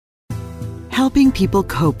helping people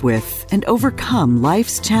cope with and overcome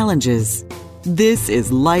life's challenges. This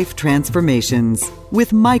is Life Transformations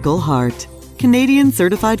with Michael Hart, Canadian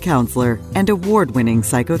Certified Counselor and award-winning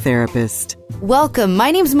psychotherapist. Welcome.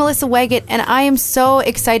 My name is Melissa Waggett, and I am so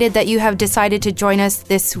excited that you have decided to join us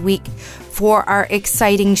this week for our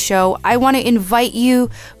exciting show. I want to invite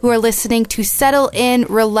you who are listening to settle in,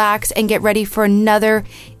 relax, and get ready for another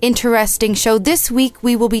interesting show. This week,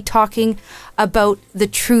 we will be talking about the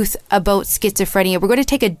truth about schizophrenia. We're going to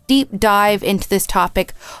take a deep dive into this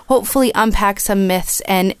topic, hopefully unpack some myths,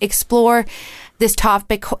 and explore this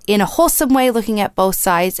topic in a wholesome way, looking at both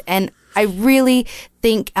sides. And I really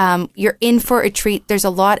think you're in for a treat. There's a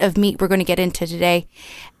lot of meat we're going to get into today.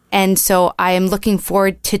 And so I am looking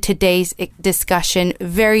forward to today's discussion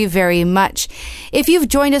very, very much. If you've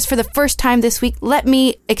joined us for the first time this week, let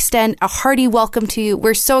me extend a hearty welcome to you.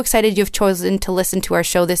 We're so excited you've chosen to listen to our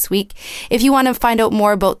show this week. If you want to find out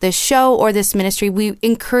more about this show or this ministry, we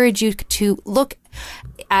encourage you to look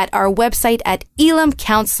at our website at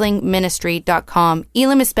elimcounselingministry.com.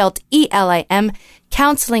 Elim is spelled E-L-I-M,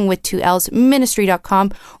 counseling with 2 L's,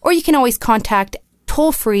 ministry.com, or you can always contact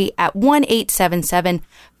toll free at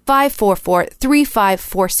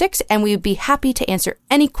 1-877-544-3546, and we would be happy to answer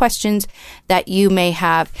any questions that you may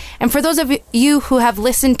have. And for those of you who have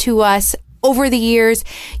listened to us over the years,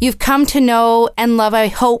 you've come to know and love, I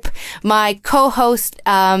hope, my co-host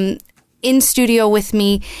in studio with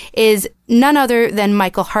me is none other than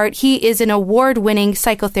Michael Hart. He is an award-winning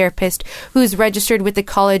psychotherapist who's registered with the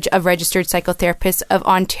College of Registered Psychotherapists of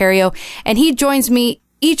Ontario, and he joins me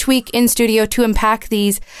each week in studio to unpack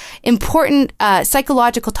these important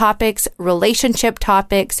psychological topics, relationship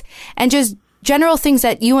topics, and just general things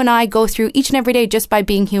that you and I go through each and every day just by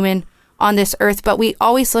being human on this earth. But we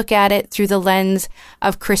always look at it through the lens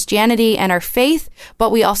of Christianity and our faith,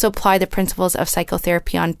 but we also apply the principles of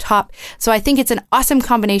psychotherapy on top. So I think it's an awesome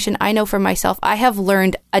combination. I know for myself, I have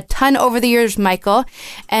learned a ton over the years, Michael,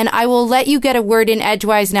 and I will let you get a word in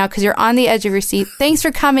edgewise now because you're on the edge of your seat. Thanks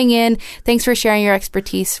for coming in. Thanks for sharing your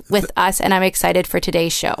expertise with us, and I'm excited for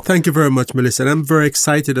today's show. Thank you very much, Melissa. And I'm very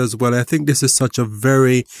excited as well. I think this is such a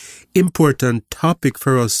very important topic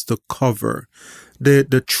for us to cover.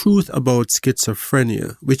 The truth about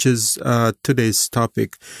schizophrenia, which is today's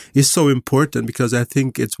topic, is so important because I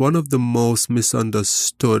think it's one of the most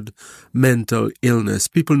misunderstood mental illness.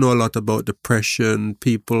 People know a lot about depression.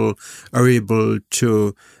 People are able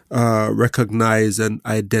to recognize and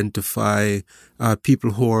identify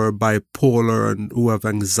people who are bipolar and who have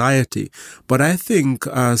anxiety. But I think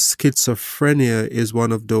schizophrenia is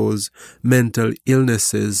one of those mental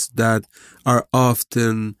illnesses that are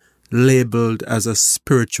often labeled as a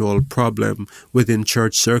spiritual problem within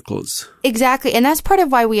church circles. Exactly. And that's part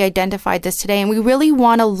of why we identified this today. And we really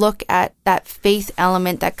want to look at that faith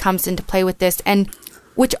element that comes into play with this, and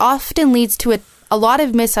which often leads to a lot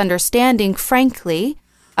of misunderstanding, frankly,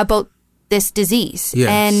 about this disease. Yes.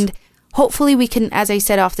 And hopefully we can, as I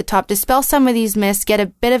said off the top, dispel some of these myths, get a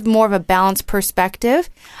bit of more of a balanced perspective.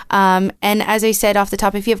 And as I said off the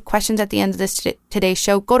top, if you have questions at the end of this today's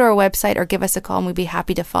show, go to our website or give us a call and we'd be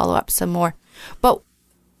happy to follow up some more. But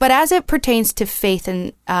as it pertains to faith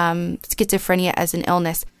and schizophrenia as an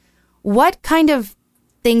illness, what kind of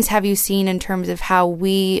things have you seen in terms of how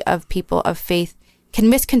we, of people of faith, can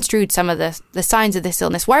misconstrue some of the signs of this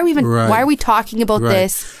illness? Why are we talking about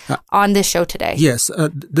this on this show today? Yes.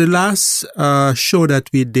 The last show that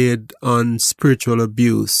we did on spiritual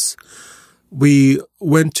abuse, we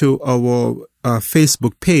went to our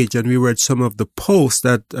Facebook page and we read some of the posts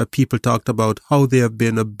that people talked about how they have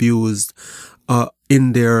been abused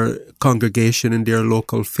in their congregation, in their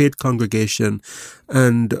local faith congregation.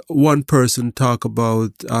 And one person talked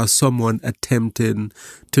about someone attempting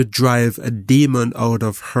to drive a demon out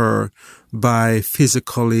of her by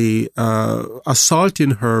physically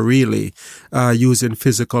assaulting her, really, using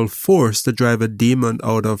physical force to drive a demon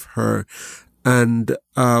out of her. And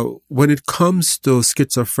when it comes to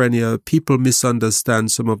schizophrenia, people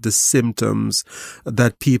misunderstand some of the symptoms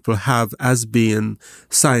that people have as being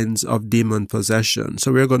signs of demon possession.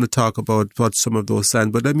 So we're going to talk about what some of those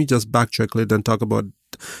signs, but let me just backtrack a little and talk about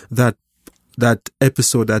that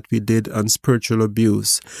episode that we did on spiritual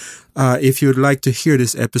abuse. If you'd like to hear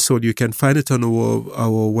this episode, you can find it on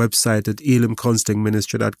our website at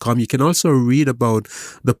elimcounselingministry.com. You can also read about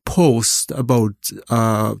the post about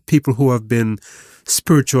people who have been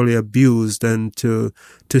spiritually abused and to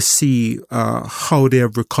see how they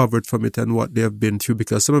have recovered from it and what they have been through,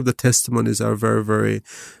 because some of the testimonies are very, very,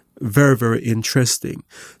 very, very interesting.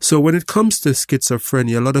 So when it comes to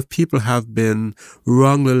schizophrenia, a lot of people have been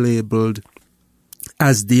wrongly labeled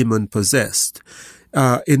as demon possessed.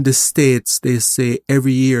 in the States, they say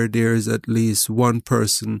every year there is at least one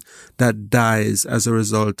person that dies as a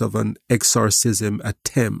result of an exorcism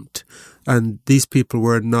attempt. And these people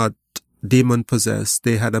were not demon possessed.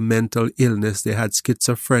 They had a mental illness. They had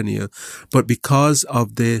schizophrenia. But because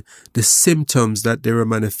of the symptoms that they were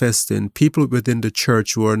manifesting, people within the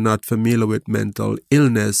church who are not familiar with mental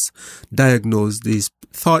illness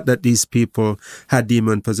thought that these people had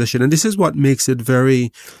demon possession. And this is what makes it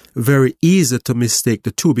very, very easy to mistake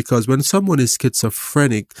the two, because when someone is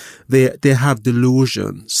schizophrenic, they have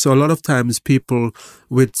delusions. So a lot of times people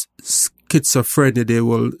with schizophrenia, they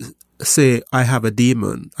will say, I have a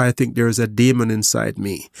demon. I think there is a demon inside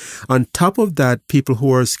me. On top of that, people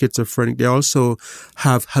who are schizophrenic, they also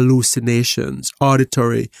have hallucinations,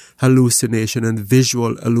 auditory hallucination and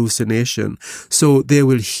visual hallucination. So they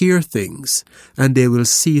will hear things and they will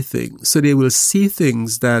see things. So they will see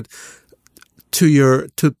things that to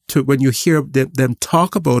when you hear them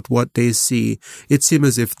talk about what they see, it seems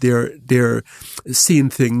as if they're seeing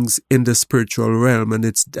things in the spiritual realm, and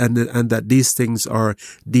that these things are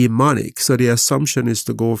demonic. So the assumption is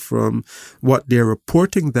to go from what they're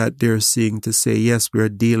reporting that they're seeing to say, yes, we're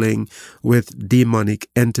dealing with demonic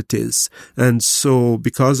entities. And so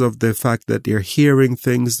because of the fact that they're hearing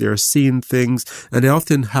things, they're seeing things, and they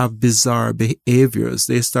often have bizarre behaviors,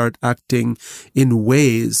 they start acting in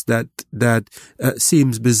ways that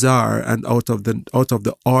seems bizarre and out of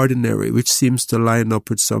the ordinary, which seems to line up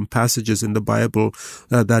with some passages in the Bible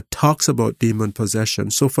that talks about demon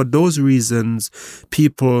possession. So for those reasons,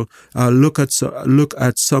 people look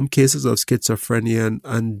at some cases of schizophrenia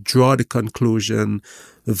and draw the conclusion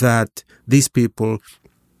that these people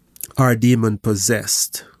are demon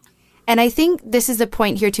possessed. And I think this is the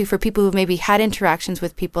point here too for people who maybe had interactions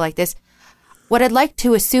with people like this. What I'd like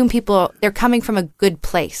to assume people, they're coming from a good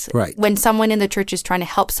place. Right. When someone in the church is trying to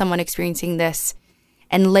help someone experiencing this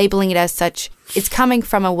and labeling it as such, it's coming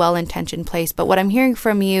from a well-intentioned place. But what I'm hearing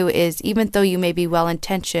from you is, even though you may be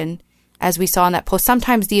well-intentioned, as we saw in that post,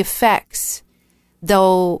 sometimes the effects,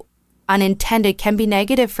 though unintended, can be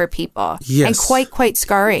negative for people. Yes. And quite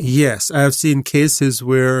scarring. Yes, I have seen cases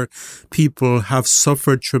where people have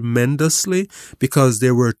suffered tremendously because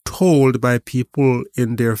they were told by people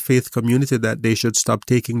in their faith community that they should stop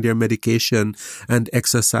taking their medication and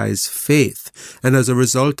exercise faith. And as a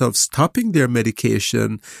result of stopping their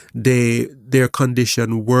medication, their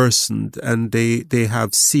condition worsened, and they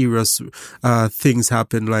have serious things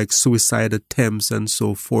happen like suicide attempts and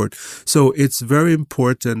so forth. So it's very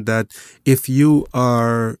important that if you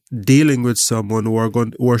are dealing with someone who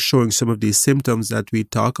are showing some of these symptoms that we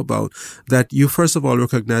talk about, that you first of all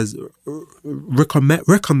recommend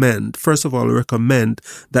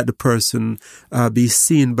that the person be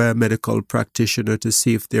seen by a medical practitioner to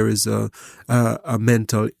see if there is a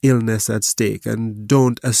mental illness at stake, and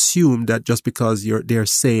don't assume that just because they're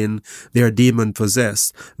saying they're demon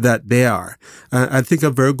possessed that they are. I think a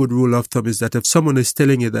very good rule of thumb is that if someone is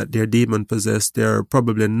telling you that they're demon possessed, they're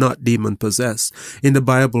probably not demon possessed. In the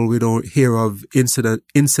Bible, we don't hear of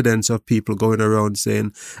incidents of people going around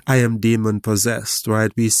saying, I am demon possessed,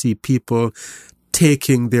 right? We see people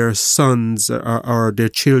taking their sons or their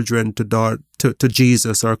children to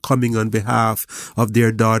Jesus, or coming on behalf of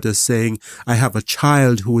their daughters saying, I have a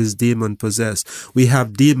child who is demon possessed. We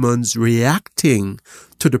have demons reacting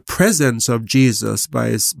to the presence of Jesus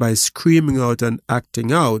by screaming out and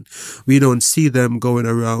acting out. We don't see them going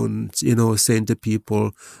around, saying to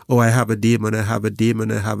people, oh, I have a demon, I have a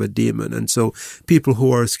demon, I have a demon. And so people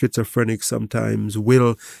who are schizophrenic sometimes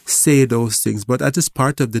will say those things, but that is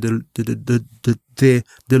part of the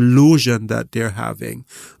delusion that they're having,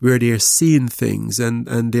 where they're seeing things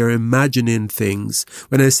and they're imagining things.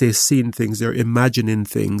 When I say seeing things, they're imagining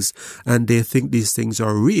things, and they think these things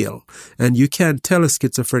are real. And you can't tell a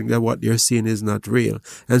schizophrenic that what they're seeing is not real.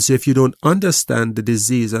 And so if you don't understand the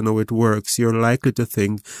disease and how it works, you're likely to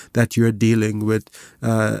think that you're dealing with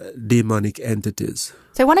demonic entities.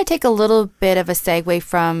 So I want to take a little bit of a segue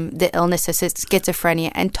from the illness of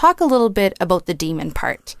schizophrenia and talk a little bit about the demon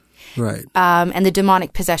part. Right. And the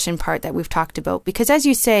demonic possession part that we've talked about. Because as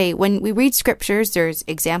you say, when we read scriptures, there's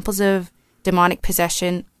examples of demonic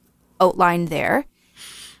possession outlined there.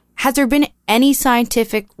 Has there been any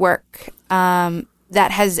scientific work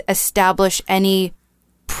that has established any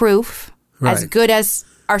proof, right, as good as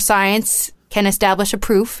our science can establish a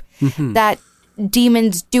proof, that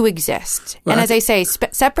demons do exist? Well, and as I say,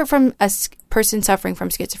 separate from a person suffering from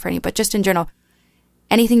schizophrenia, but just in general,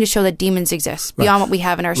 anything to show that demons exist beyond what we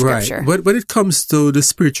have in our scripture. Right. But when it comes to the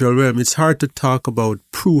spiritual realm, it's hard to talk about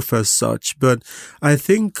proof as such. But I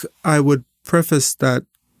think I would preface that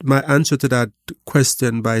my answer to that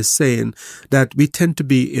question by saying that we tend to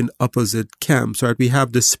be in opposite camps, right? We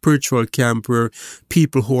have the spiritual camp where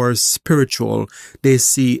people who are spiritual, they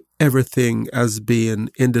see everything as being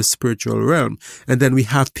in the spiritual realm. And then we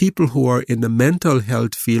have people who are in the mental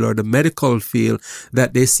health field or the medical field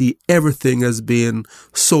that they see everything as being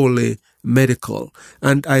solely medical.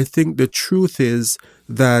 And I think the truth is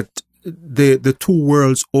that the two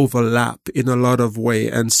worlds overlap in a lot of way,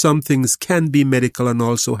 and some things can be medical and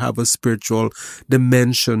also have a spiritual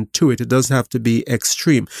dimension to it. It doesn't have to be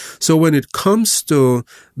extreme. So when it comes to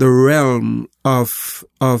the realm of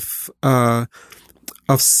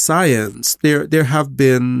science, there have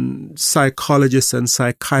been psychologists and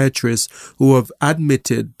psychiatrists who have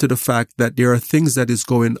admitted to the fact that there are things that is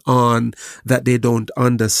going on that they don't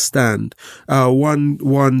understand.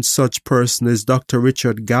 One such person is Dr.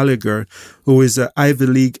 Richard Gallagher, who is an Ivy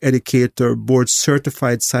League educator, board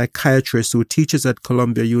certified psychiatrist who teaches at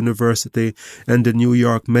Columbia University and the New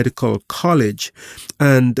York Medical College.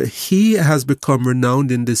 And he has become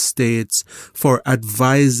renowned in the States for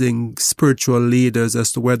advising spiritual leaders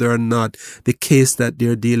as to whether or not the case that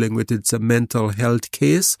they're dealing with is a mental health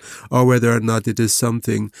case or whether or not it is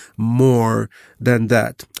something more than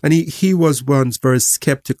that. And he was once very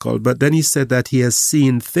skeptical, but then he said that he has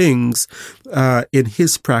seen things in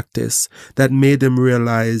his practice that made him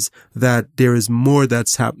realize that there is more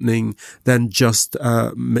that's happening than just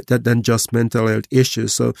mental health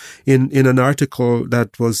issues. So in an article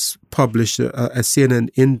that was published, a CNN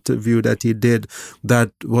interview that he did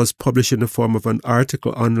that was published in the form of an article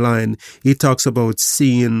online, he talks about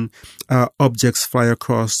seeing objects fly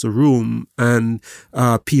across the room and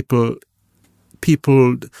people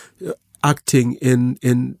acting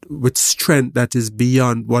in with strength that is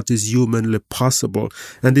beyond what is humanly possible.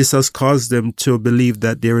 And this has caused them to believe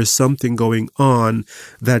that there is something going on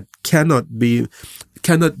that cannot be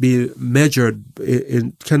measured,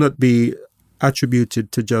 cannot be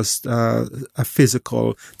attributed to just the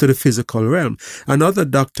physical realm. Another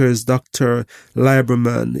doctor is Dr.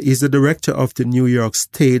 Lieberman. He's the director of the New York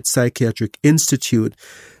State Psychiatric Institute,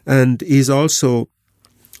 and he's also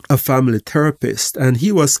a family therapist, and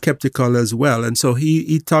he was skeptical as well. And so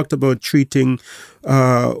he talked about treating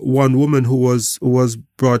one woman who was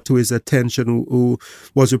brought to his attention who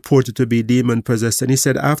was reported to be demon possessed. And he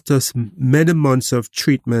said after many months of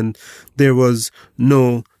treatment, there was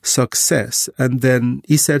no success. And then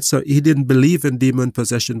he said so he didn't believe in demon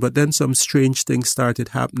possession, but then some strange things started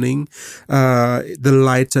happening. The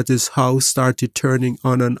lights at his house started turning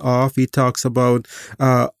on and off. He talks about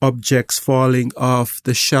objects falling off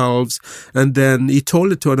the shelves. And then he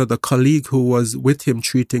told it to another colleague who was with him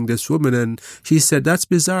treating this woman. And she said, that's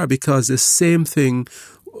bizarre because the same thing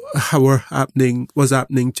was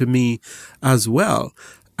happening to me as well.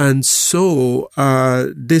 And so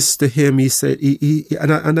this to him, he said,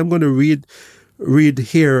 and I'm going to read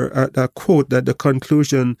here a quote, that the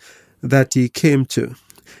conclusion that he came to.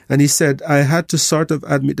 And he said, I had to sort of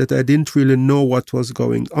admit that I didn't really know what was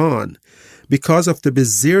going on. Because of the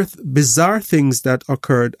bizarre things that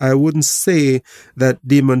occurred, I wouldn't say that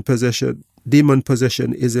demon possession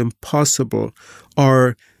is impossible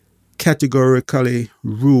or categorically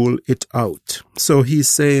rule it out. So he's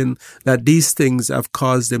saying that these things have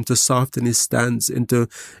caused him to soften his stance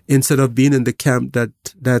instead of being in the camp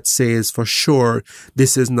that says for sure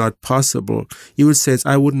this is not possible. He would say,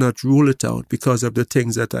 I would not rule it out because of the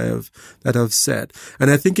things that I've said. And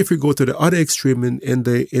I think if we go to the other extreme in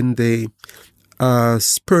the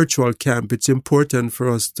spiritual camp, it's important for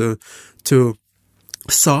us to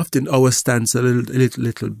soften our stance a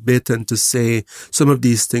little bit and to say some of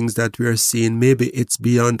these things that we are seeing, maybe it's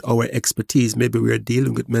beyond our expertise. Maybe we are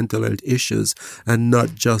dealing with mental health issues and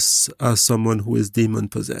not just someone who is demon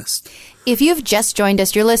possessed. If you've just joined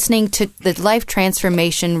us, you're listening to the Life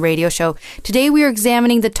Transformation Radio Show. Today we are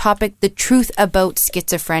examining the topic, the truth about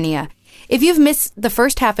schizophrenia. If you've missed the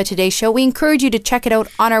first half of today's show, we encourage you to check it out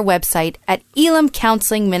on our website at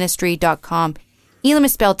elimcounselingministry.com. Elim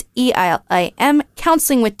is spelled E-I-L-I-M,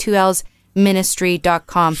 counseling with 2 L's,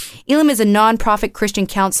 ministry.com. Elim is a non-profit Christian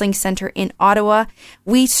counseling center in Ottawa.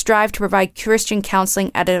 We strive to provide Christian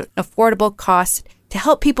counseling at an affordable cost to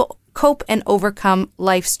help people cope and overcome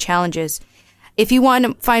life's challenges. If you want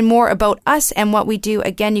to find more about us and what we do,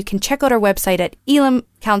 again, you can check out our website at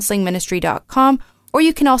elimcounselingministry.com, or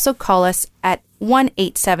you can also call us at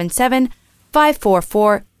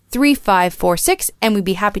 1-877-544-3546, and we'd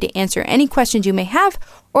be happy to answer any questions you may have,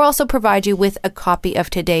 or also provide you with a copy of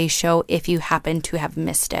today's show if you happen to have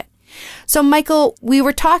missed it. So, Michael, we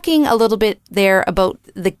were talking a little bit there about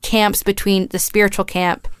the camps between the spiritual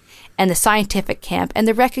camp and the scientific camp, and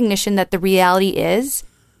the recognition that the reality is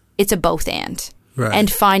it's a both and. Right.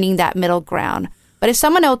 And finding that middle ground. But if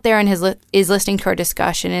someone out there and is listening to our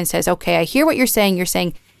discussion and says, okay, I hear what you're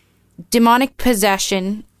saying demonic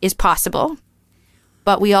possession is possible,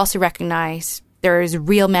 but we also recognize there's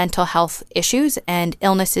real mental health issues and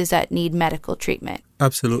illnesses that need medical treatment.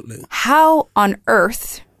 Absolutely. How on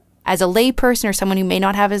earth, as a layperson or someone who may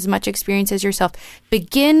not have as much experience as yourself,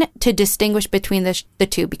 begin to distinguish between the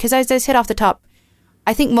two? Because as I said off the top,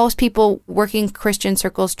 I think most people working Christian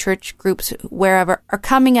circles, church groups, wherever, are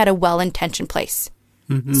coming at a well-intentioned place.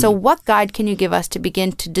 Mm-hmm. So what guide can you give us to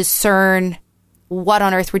begin to discern what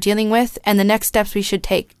on earth we're dealing with and the next steps we should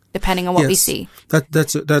take depending on what we see?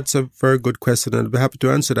 That's a very good question, and I'll be happy to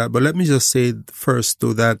answer that. But let me just say first,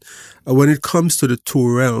 though, that when it comes to the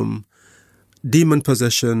two realm, demon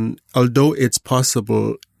possession, although it's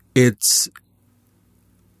possible, it's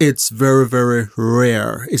very, very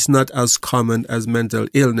rare. It's not as common as mental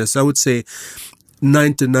illness. I would say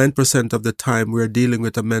 99% of the time we're dealing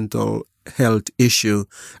with a mental health issue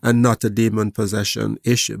and not a demon possession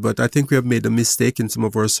issue. But I think we have made a mistake in some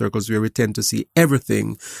of our circles where we tend to see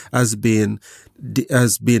everything as being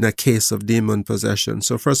a case of demon possession.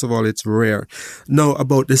 So first of all, it's rare. Now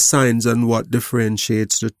about the signs and what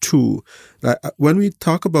differentiates the two. When we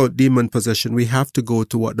talk about demon possession, we have to go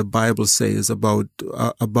to what the Bible says about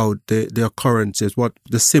the occurrences, what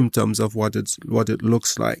the symptoms of what it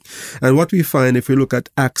looks like. And what we find, if we look at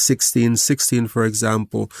Acts 16:16, for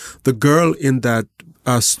example, the girl in that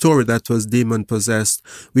story that was demon possessed,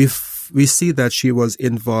 we see that she was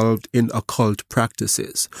involved in occult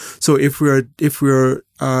practices. So if we're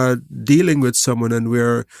dealing with someone and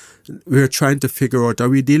we're trying to figure out, are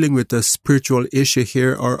we dealing with a spiritual issue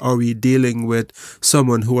here, or are we dealing with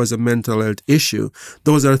someone who has a mental health issue?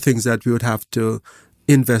 Those are things that we would have to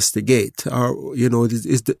investigate. Or,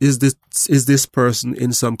 is this person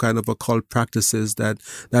in some kind of occult practices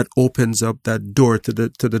that opens up that door to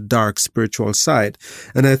the dark spiritual side?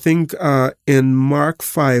 And I think in Mark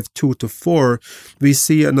 5:2-4, we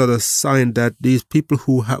see another sign that these people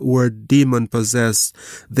who were demon possessed,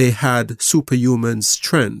 they had superhuman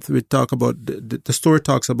strength. We talk about the story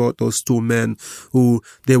talks about those two men who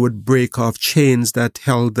they would break off chains that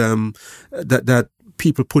held them, that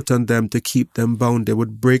people put on them to keep them bound. They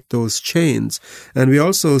would break those chains. And we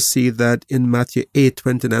also see that in Matthew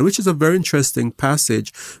 8:29, which is a very interesting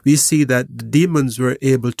passage, we see that the demons were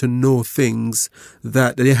able to know things,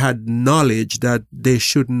 that they had knowledge that they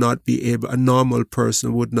should not be able, a normal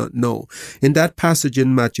person would not know. In that passage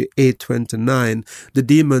in Matthew 8:29, the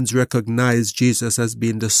demons recognized Jesus as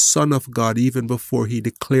being the Son of God even before he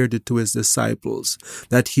declared it to his disciples,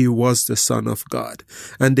 that he was the Son of God.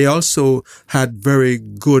 And they also had very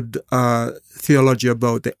good theology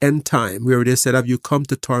about the end time, where they said, have you come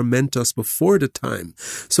to torment us before the time?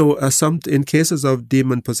 So in cases of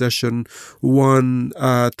demon possession, one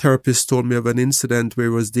therapist told me of an incident where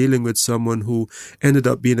he was dealing with someone who ended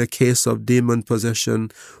up being a case of demon possession,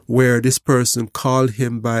 where this person called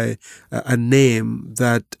him by a name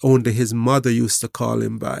that only his mother used to call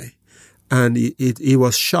him by. And he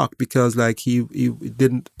was shocked because he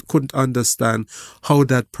couldn't understand how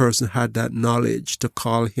that person had that knowledge to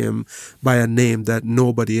call him by a name that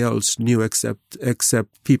nobody else knew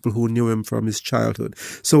except people who knew him from his childhood.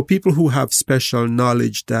 So people who have special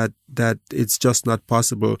knowledge that it's just not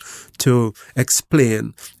possible to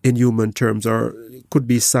explain in human terms, or could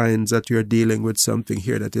be signs that you're dealing with something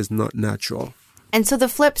here that is not natural. And so the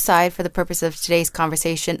flip side, for the purpose of today's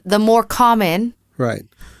conversation, the more common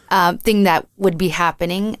thing that would be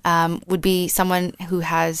happening would be someone who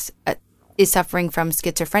is suffering from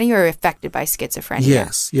schizophrenia or affected by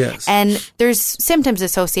schizophrenia. Yes. And there's symptoms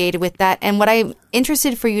associated with that. And what I'm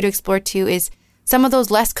interested for you to explore too is some of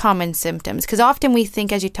those less common symptoms. Because often we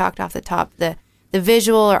think, as you talked off the top, the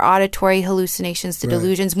visual or auditory hallucinations, the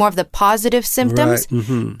delusions, more of the positive symptoms. Right.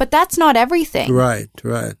 Mm-hmm. But that's not everything. Right.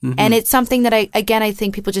 Mm-hmm. And it's something that I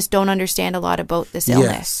think people just don't understand a lot about this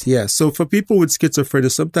illness. Yes. So for people with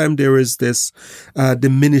schizophrenia, sometimes there is this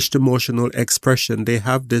diminished emotional expression. They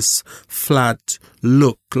have this flat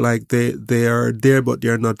look, like they are there, but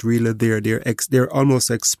they're not really there. They're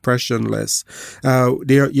almost expressionless.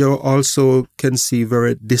 You also can see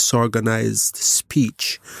very disorganized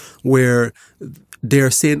speech, where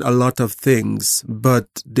they're saying a lot of things, but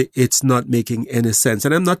it's not making any sense.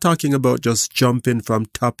 And I'm not talking about just jumping from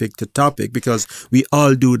topic to topic, because we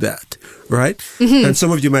all do that, right? Mm-hmm. And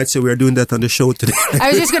some of you might say we're doing that on the show today.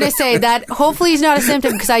 I was just going to say that hopefully is not a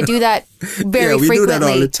symptom, because I do that very frequently. We do that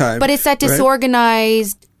all the time. But it's that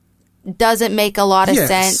disorganized doesn't make a lot of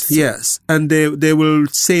sense. Yes, and they will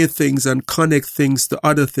say things and connect things to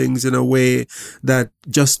other things in a way that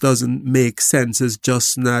just doesn't make sense. It's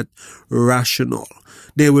just not rational.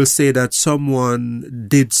 They will say that someone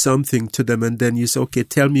did something to them, and then you say, okay,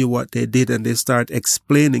 tell me what they did, and they start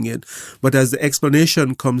explaining it. But as the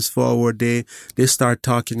explanation comes forward, they start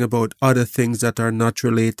talking about other things that are not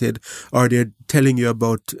related, or they're telling you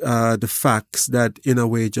about the facts that in a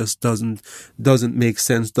way just doesn't make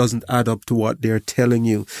sense, doesn't add up to what they're telling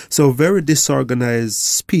you. So very disorganized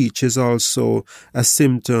speech is also a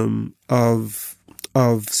symptom of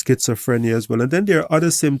schizophrenia as well. And then there are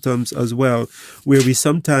other symptoms as well, where we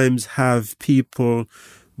sometimes have people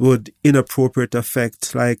with inappropriate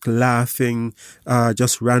effects, like laughing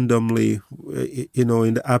just randomly,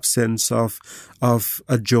 in the absence of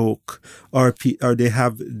a joke, or they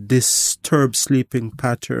have disturbed sleeping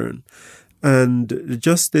pattern. And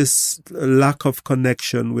just this lack of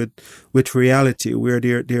connection with reality, where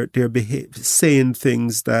they're saying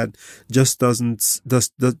things that just doesn't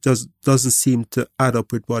seem to add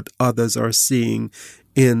up with what others are seeing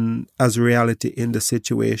as reality in the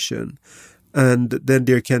situation. And then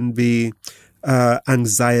there can be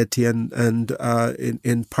anxiety and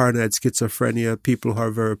in paranoid schizophrenia, people who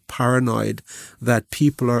are very paranoid that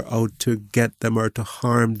people are out to get them or to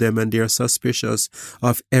harm them, and they're suspicious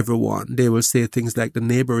of everyone. They will say things like, the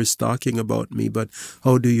neighbor is talking about me, but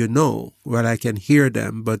how do you know? Well, I can hear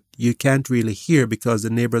them, but you can't really hear because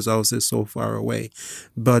the neighbor's house is so far away.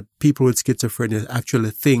 But people with schizophrenia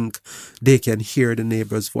actually think they can hear the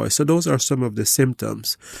neighbor's voice. So those are some of the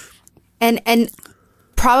symptoms. And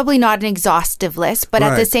probably not an exhaustive list, but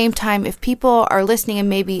Right. at the same time, if people are listening and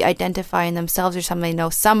maybe identifying themselves or something,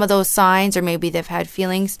 know some of those signs, or maybe they've had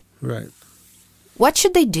feelings, Right. what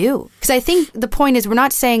should they do? Because I think the point is, we're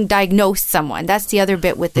not saying diagnose someone. That's the other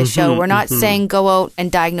bit with this show. We're not saying go out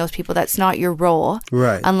and diagnose people. That's not your role.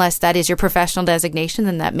 Right. Unless that is your professional designation,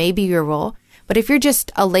 then that may be your role. But if you're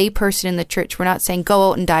just a lay person in the church, we're not saying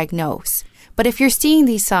go out and diagnose. But if you're seeing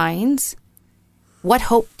these signs, what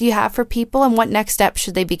hope do you have for people, and what next steps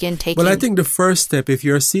should they begin taking? Well, I think the first step, if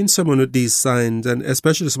you're seeing someone with these signs, and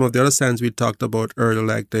especially some of the other signs we talked about earlier,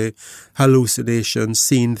 like the hallucinations,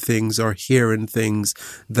 seeing things or hearing things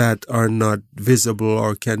that are not visible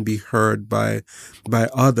or can be heard by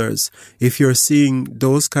others. If you're seeing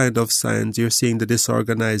those kind of signs, you're seeing the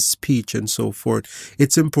disorganized speech and so forth,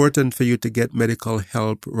 it's important for you to get medical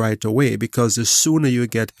help right away, because the sooner you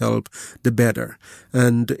get help, the better.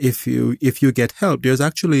 And if you get help, there's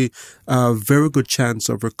actually a very good chance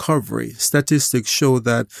of recovery. Statistics show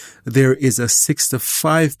that there is a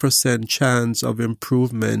 65% chance of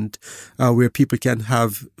improvement where people can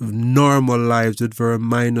have normal lives with very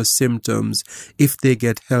minor symptoms if they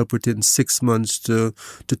get help within 6 months to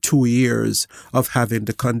 2 years of having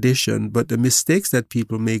the condition. But the mistakes that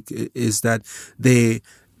people make is that they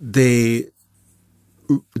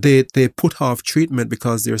put off treatment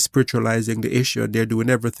because they're spiritualizing the issue and they're doing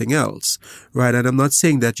everything else, right? And I'm not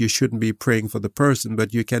saying that you shouldn't be praying for the person,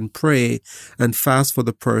 but you can pray and fast for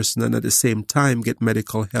the person and at the same time get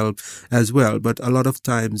medical help as well. But a lot of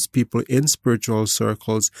times people in spiritual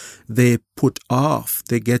circles, they put off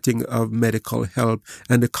the getting of medical help,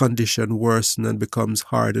 and the condition worsens and becomes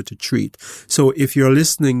harder to treat. So if you're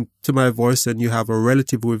listening to my voice and you have a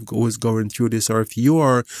relative who is going through this, or if you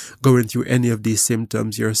are going through any of these symptoms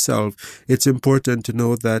yourself, it's important to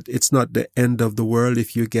know that it's not the end of the world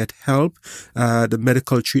if you get help. The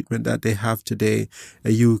medical treatment that they have today,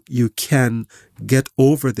 you can get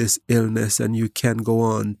over this illness and you can go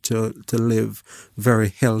on to live a very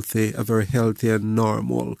healthy and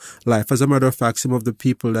normal life. As a matter of fact, some of the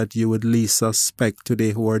people that you would least suspect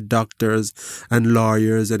today, who are doctors and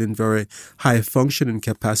lawyers and in very high functioning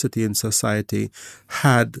capacity in society,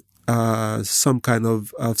 had some kind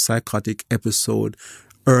of psychotic episode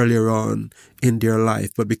earlier on in their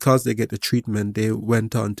life. But because they get the treatment, they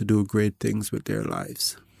went on to do great things with their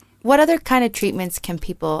lives. What other kind of treatments can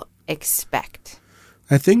people expect?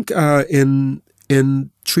 I think in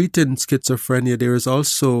treating schizophrenia, there is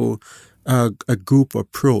also a group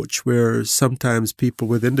approach where sometimes people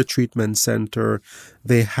within the treatment center,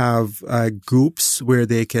 they have groups where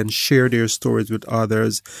they can share their stories with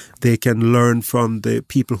others. They can learn from the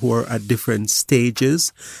people who are at different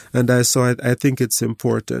stages. And I think it's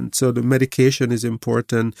important. So the medication is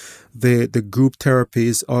important. The group therapy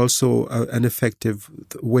is also an effective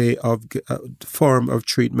way of form of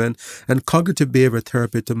treatment. And cognitive behavioral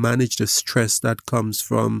therapy to manage the stress that comes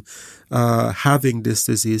from having this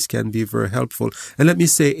disease can be very helpful. And let me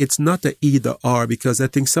say, it's not an either or, because I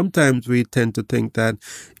think sometimes we tend to think that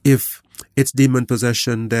if it's demon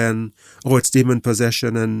possession, then, it's demon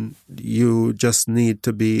possession and you just need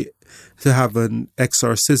to have an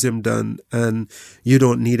exorcism done and you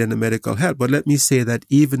don't need any medical help. But let me say that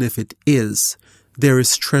even if it is, there is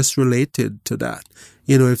stress related to that.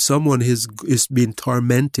 If someone is being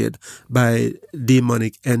tormented by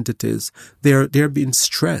demonic entities, they're being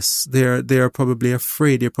stressed. They're probably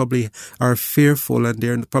afraid. They probably are fearful, and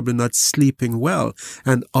they're probably not sleeping well.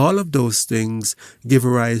 And all of those things give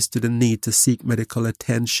rise to the need to seek medical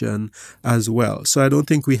attention as well. So I don't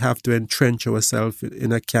think we have to entrench ourselves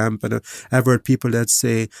in a camp. And I've heard people that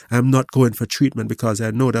say, I'm not going for treatment because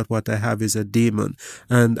I know that what I have is a demon.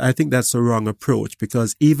 And I think that's the wrong approach,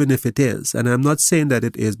 because even if it is, and I'm not saying that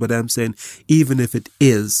it is, but I'm saying even if it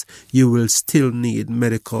is, you may still need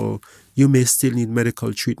medical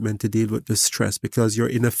treatment to deal with the stress, because you're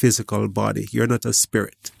in a physical body. You're not a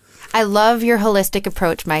spirit. I love your holistic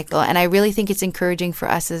approach, Michael, and I really think it's encouraging for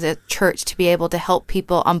us as a church to be able to help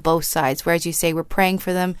people on both sides, where, as you say, we're praying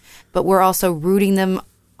for them, but we're also rooting them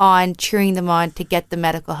on, cheering them on to get the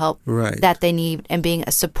medical help that they need, and being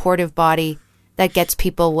a supportive body that gets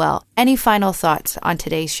people well. Any final thoughts on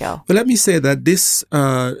today's show? Well, let me say that this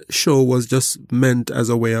show was just meant as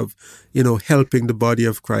a way of, helping the body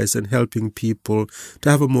of Christ and helping people to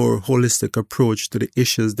have a more holistic approach to the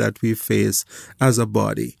issues that we face as a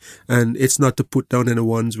body. And it's not to put down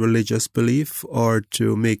anyone's religious belief or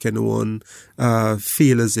to make anyone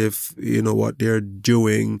feel as if, what they're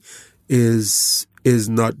doing is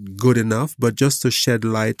not good enough, but just to shed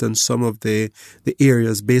light on some of the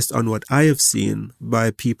areas based on what I have seen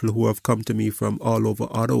by people who have come to me from all over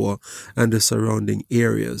Ottawa and the surrounding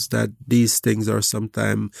areas, that these things are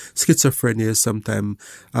sometimes, schizophrenia is sometimes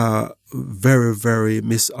very, very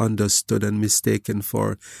misunderstood and mistaken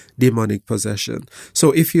for demonic possession.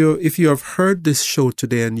 So if you have heard this show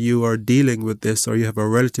today and you are dealing with this, or you have a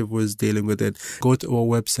relative who is dealing with it, go to our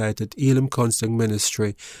website at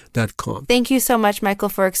elimcounselingministry.com. Thank you so much, Michael,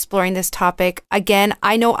 for exploring this topic. Again,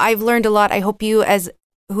 I know I've learned a lot. I hope you, as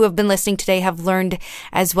who have been listening today, have learned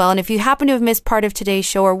as well. And if you happen to have missed part of today's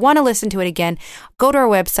show or want to listen to it again, go to our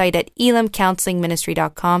website at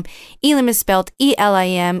elimcounselingministry.com. Elim is spelled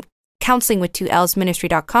E-L-I-M, counseling with 2 L's,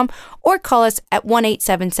 ministry.com, or call us at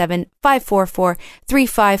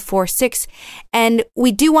 1-877-544-3546. And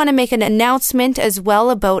we do want to make an announcement as well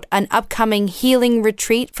about an upcoming healing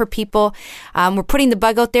retreat for people. We're putting the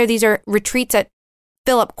bug out there. These are retreats that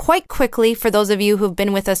fill up quite quickly. For those of you who've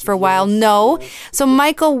been with us for a while, know. So,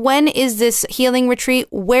 Michael, when is this healing retreat?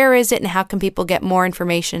 Where is it? And how can people get more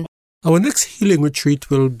information? Our next healing retreat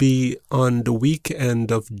will be on the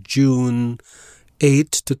weekend of June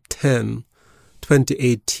 8 to 10,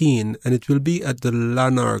 2018, and it will be at the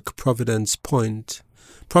Lanark Providence Point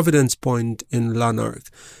in Lanark.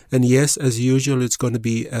 And yes, as usual, it's going to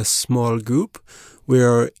be a small group.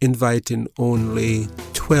 We're inviting only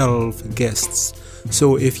 12 guests.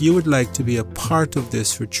 So if you would like to be a part of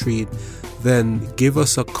this retreat, then give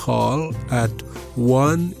us a call at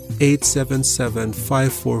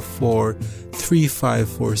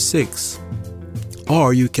 1-877-544-3546.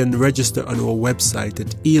 Or you can register on our website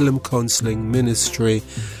at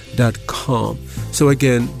elimcounselingministry.com. So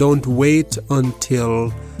again, don't wait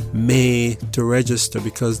until May to register,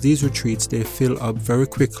 because these retreats, they fill up very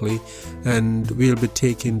quickly, and we'll be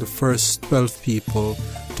taking the first 12 people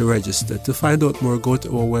to register. To find out more, go to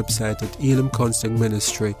our website at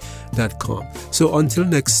elimcounselingministry.com. So until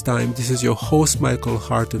next time, this is your host, Michael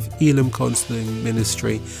Hart of Elim Counseling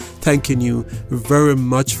Ministry, thanking you very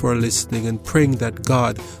much for listening and praying that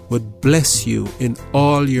God would bless you in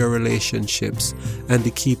all your relationships and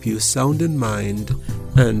to keep you sound in mind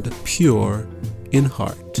and pure in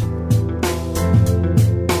heart.